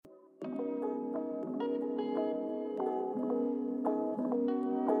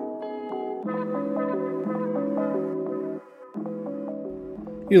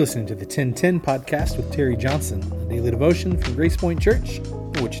You're listening to the 1010 podcast with Terry Johnson, a daily devotion from Grace Point Church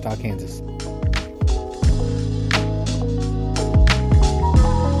in Wichita, Kansas.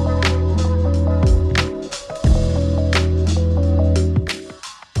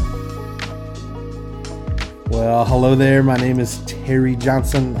 Well, hello there. My name is Terry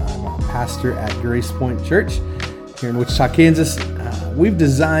Johnson. I'm a pastor at Grace Point Church here in Wichita, Kansas. We've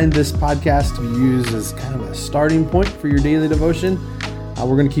designed this podcast to be used as kind of a starting point for your daily devotion.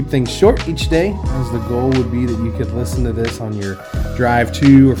 We're going to keep things short each day, as the goal would be that you could listen to this on your drive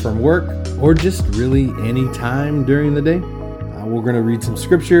to or from work, or just really any time during the day. We're going to read some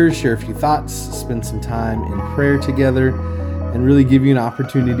scriptures, share a few thoughts, spend some time in prayer together, and really give you an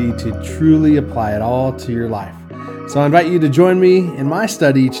opportunity to truly apply it all to your life. So I invite you to join me in my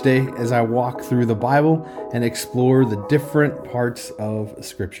study each day as I walk through the Bible and explore the different parts of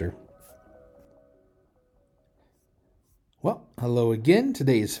Scripture. Well, hello again.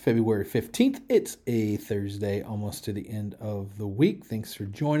 Today is February 15th. It's a Thursday, almost to the end of the week. Thanks for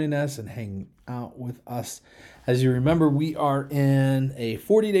joining us and hanging out with us. As you remember, we are in a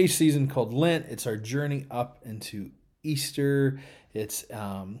 40-day season called Lent. It's our journey up into Easter. It's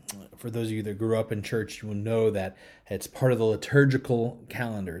for those of you that grew up in church, you will know that it's part of the liturgical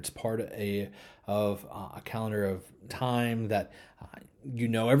calendar. It's part of a calendar of time that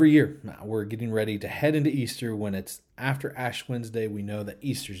every year. We're getting ready to head into Easter. When it's after Ash Wednesday, we know that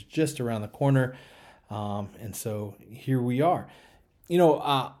Easter's just around the corner, and so here we are.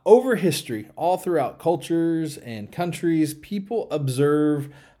 Over history, all throughout cultures and countries, people observe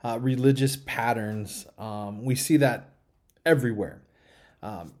religious patterns. We see that everywhere.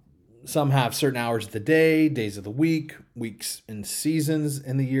 Some have certain hours of the day, days of the week, weeks and seasons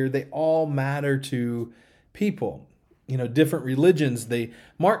in the year. They all matter to people. Different religions, they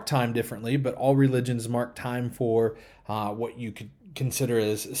mark time differently, but all religions mark time for what you could consider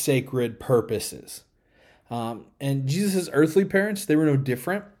as sacred purposes. And Jesus' earthly parents, they were no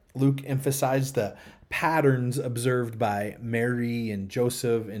different. Luke emphasized the patterns observed by Mary and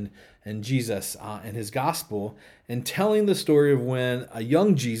Joseph and Jesus in his gospel, and telling the story of when a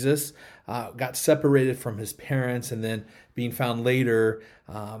young Jesus got separated from his parents and then being found later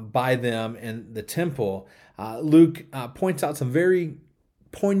by them in the temple. Luke points out some very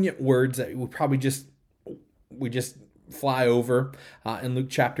poignant words that we just fly over in Luke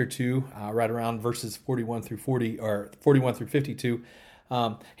chapter 2, right around verses 41 through 40 or 41 through 52.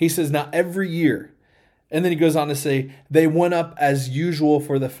 He says, "Now every year," and then he goes on to say, "they went up as usual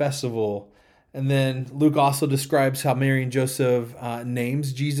for the festival." And then Luke also describes how Mary and Joseph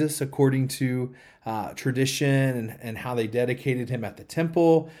names Jesus according to tradition and how they dedicated him at the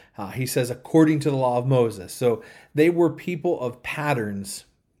temple. He says, according to the law of Moses. So they were people of patterns.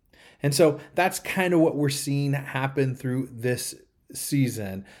 And so that's kind of what we're seeing happen through this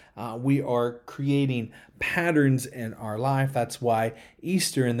season. We are creating patterns in our life. That's why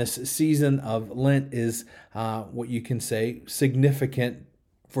Easter in this season of Lent is what you can say significant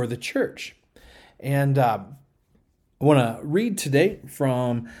for the church. And I want to read today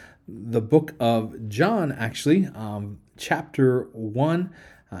from the book of John, actually, chapter 1.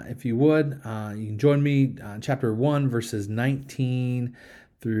 If you would, you can join me, chapter 1, verses 19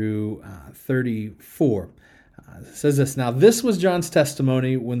 through 34. It says this, "Now this was John's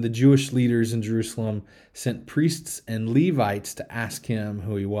testimony when the Jewish leaders in Jerusalem sent priests and Levites to ask him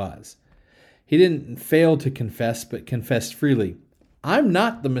who he was. He didn't fail to confess, but confessed freely, 'I'm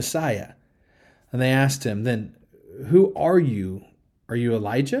not the Messiah.' And they asked him, 'Then who are you? Are you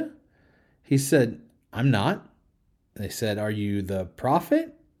Elijah?' He said, 'I'm not.' They said, 'Are you the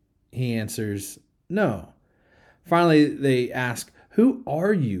prophet?' He answers, 'No.' Finally, they ask, 'Who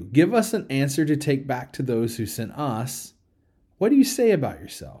are you? Give us an answer to take back to those who sent us. What do you say about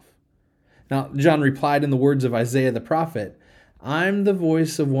yourself?' Now, John replied in the words of Isaiah the prophet, 'I'm the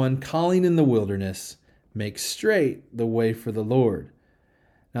voice of one calling in the wilderness, make straight the way for the Lord.'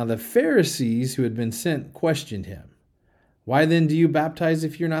 Now the Pharisees who had been sent questioned him, 'Why then do you baptize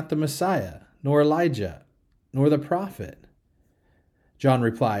if you're not the Messiah, nor Elijah, nor the prophet?' John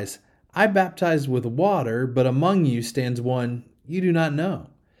replies, 'I baptize with water, but among you stands one you do not know.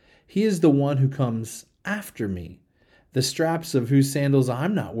 He is the one who comes after me, the straps of whose sandals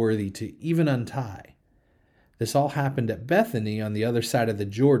I'm not worthy to even untie.' This all happened at Bethany on the other side of the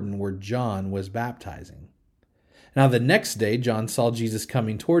Jordan where John was baptizing. Now the next day John saw Jesus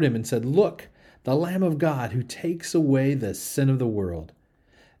coming toward him and said, 'Look, the Lamb of God who takes away the sin of the world.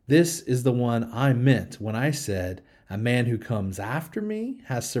 This is the one I meant when I said, a man who comes after me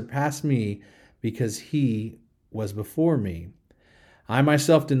has surpassed me because he was before me. I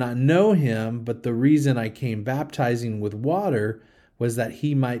myself did not know him, but the reason I came baptizing with water was that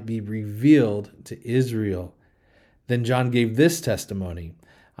he might be revealed to Israel. Then John gave this testimony: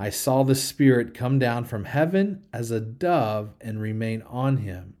 I saw the Spirit come down from heaven as a dove and remain on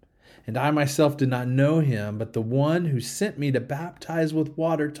him. And I myself did not know him, but the one who sent me to baptize with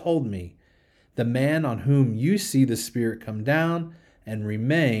water told me, the man on whom you see the Spirit come down and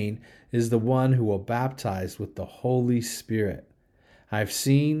remain is the one who will baptize with the Holy Spirit. I have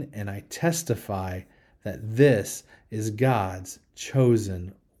seen and I testify that this is God's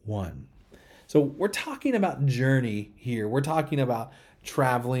chosen one. So we're talking about journey here. We're talking about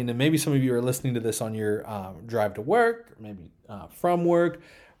traveling, and maybe some of you are listening to this on your drive to work, or maybe from work,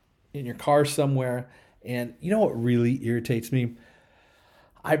 in your car somewhere. And you know what really irritates me?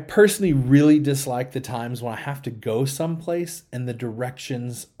 I personally really dislike the times when I have to go someplace and the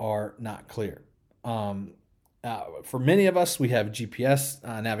directions are not clear. For many of us, we have GPS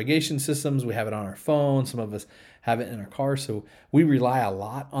navigation systems. We have it on our phone. Some of us have it in our car. So we rely a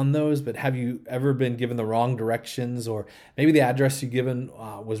lot on those. But have you ever been given the wrong directions, or maybe the address you given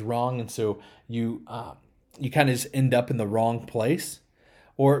was wrong, and so you kind of just end up in the wrong place?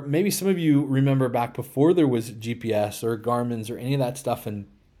 Or maybe some of you remember back before there was GPS or Garmin's or any of that stuff, and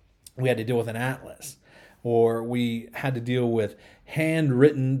we had to deal with an atlas, or we had to deal with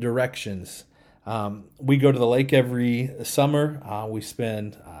handwritten directions. We go to the lake every summer. We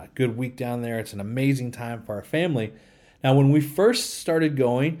spend a good week down there. It's an amazing time for our family. Now, when we first started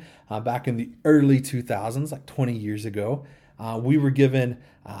going back in the early 2000s, like 20 years ago, we were given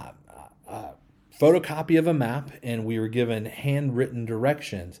a photocopy of a map, and we were given handwritten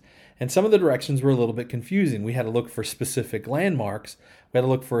directions. And some of the directions were a little bit confusing. We had to look for specific landmarks. We had to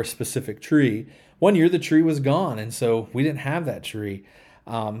look for a specific tree. One year the tree was gone, and so we didn't have that tree.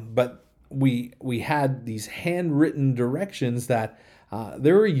 But we had these handwritten directions that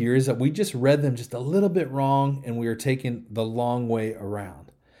there were years that we just read them just a little bit wrong, and we were taking the long way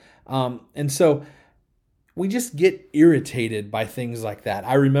around. And so we just get irritated by things like that.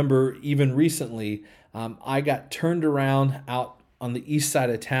 I remember even recently, I got turned around out on the east side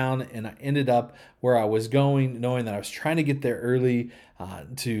of town, and I ended up where I was going, knowing that I was trying to get there early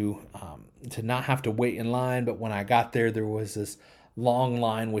to not have to wait in line. But when I got there, there was this long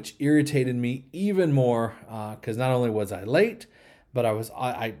line, which irritated me even more because not only was I late, but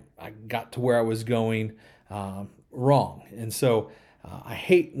I got to where I was going wrong. And so I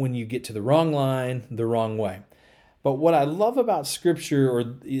hate when you get to the wrong line the wrong way. But what I love about Scripture,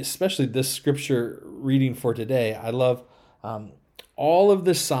 or especially this Scripture reading for today, I love all of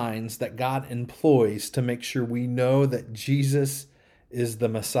the signs that God employs to make sure we know that Jesus is the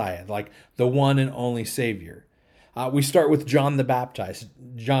Messiah, like the one and only Savior. We start with John the Baptist.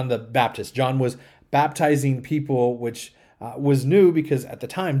 John was baptizing people, which was new because at the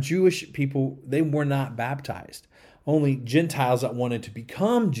time, Jewish people, they were not baptized. Only Gentiles that wanted to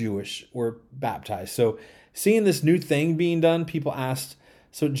become Jewish were baptized. So seeing this new thing being done, people asked,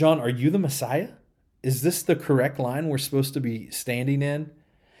 so John, are you the Messiah? Is this the correct line we're supposed to be standing in?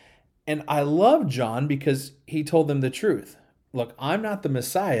 And I love John because he told them the truth. Look, I'm not the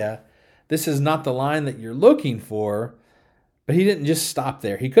Messiah. This is not the line that you're looking for. But he didn't just stop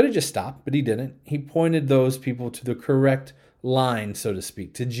there. He could have just stopped, but he didn't. He pointed those people to the correct line, so to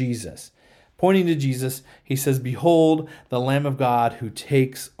speak, to Jesus. Pointing to Jesus, he says, behold, the Lamb of God who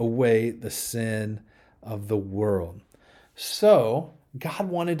takes away the sin of the world. So God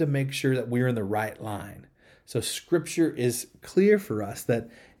wanted to make sure that we're in the right line. So Scripture is clear for us that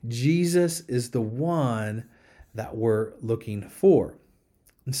Jesus is the one that we're looking for.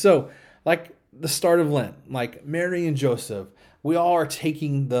 And so, like the start of Lent, like Mary and Joseph, we all are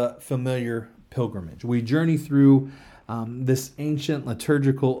taking the familiar pilgrimage. We journey through this ancient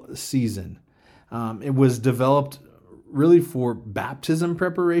liturgical season. It was developed really for baptism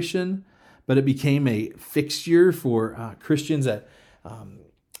preparation, but it became a fixture for Christians at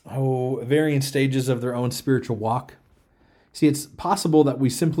varying stages of their own spiritual walk. See, it's possible that we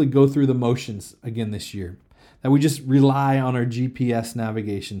simply go through the motions again this year, that we just rely on our GPS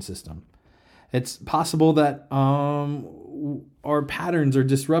navigation system. It's possible that our patterns are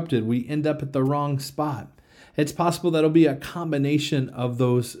disrupted. We end up at the wrong spot. It's possible that it'll be a combination of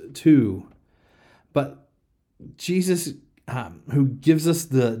those two. But Jesus, who gives us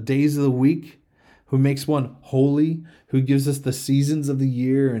the days of the week, who makes one holy, who gives us the seasons of the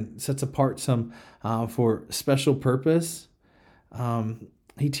year and sets apart some for special purpose,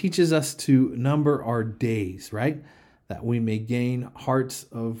 he teaches us to number our days, right? That we may gain hearts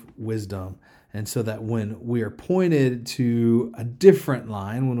of wisdom. And so that when we are pointed to a different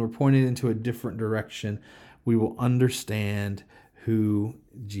line, when we're pointed into a different direction, we will understand who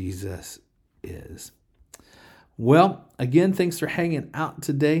Jesus is. Well, again, thanks for hanging out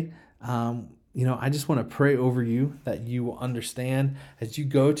today. I just want to pray over you that you will understand as you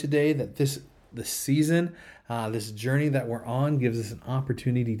go today that the season, this journey that we're on gives us an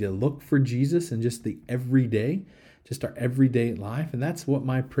opportunity to look for Jesus in just the everyday, just our everyday life. And that's what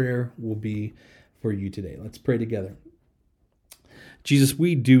my prayer will be for you today. Let's pray together. Jesus,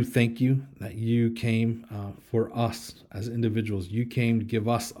 we do thank you that you came for us as individuals. You came to give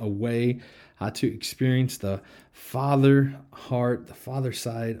us a way to experience the Father heart, the Father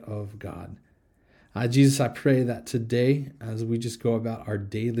side of God. Jesus, I pray that today, as we just go about our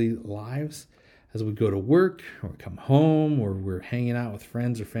daily lives, as we go to work or come home or we're hanging out with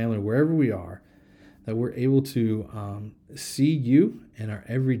friends or family, wherever we are, that we're able to see you in our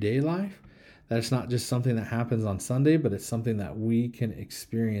everyday life. That it's not just something that happens on Sunday, but it's something that we can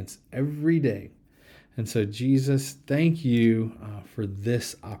experience every day. And so, Jesus, thank you for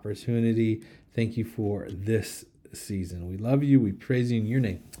this opportunity. Thank you for this season. We love you. We praise you in your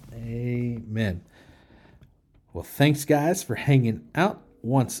name. Amen. Well, thanks, guys, for hanging out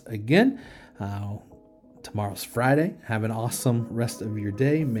once again. Tomorrow's Friday. Have an awesome rest of your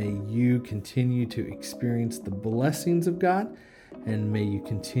day. May you continue to experience the blessings of God, and may you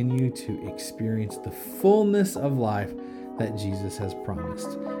continue to experience the fullness of life that Jesus has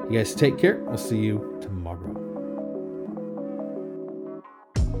promised. You guys take care. We'll see you tomorrow.